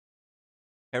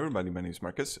Hey everybody, my name is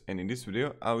Marcus, and in this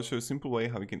video I will show a simple way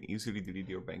how you can easily delete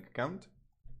your bank account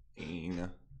in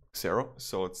Xero.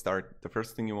 So let's start. The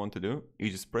first thing you want to do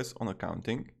is just press on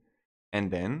accounting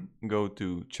and then go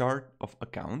to chart of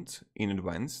accounts in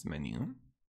advanced menu.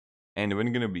 And when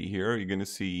you're gonna be here, you're gonna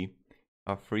see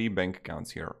free bank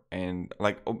accounts here, and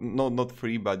like not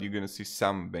free, but you're gonna see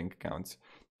some bank accounts.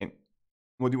 And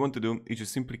what you want to do is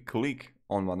just simply click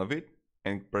on one of it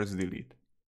and press delete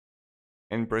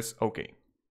and press OK.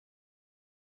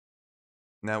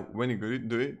 Now, when you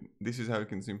do it, this is how you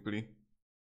can simply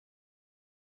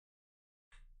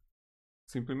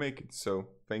make it. So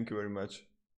thank you very much.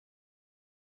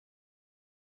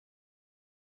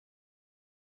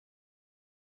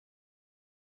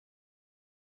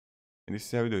 And this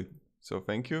is how you do it. So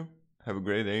thank you, have a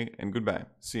great day, and goodbye.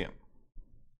 See ya.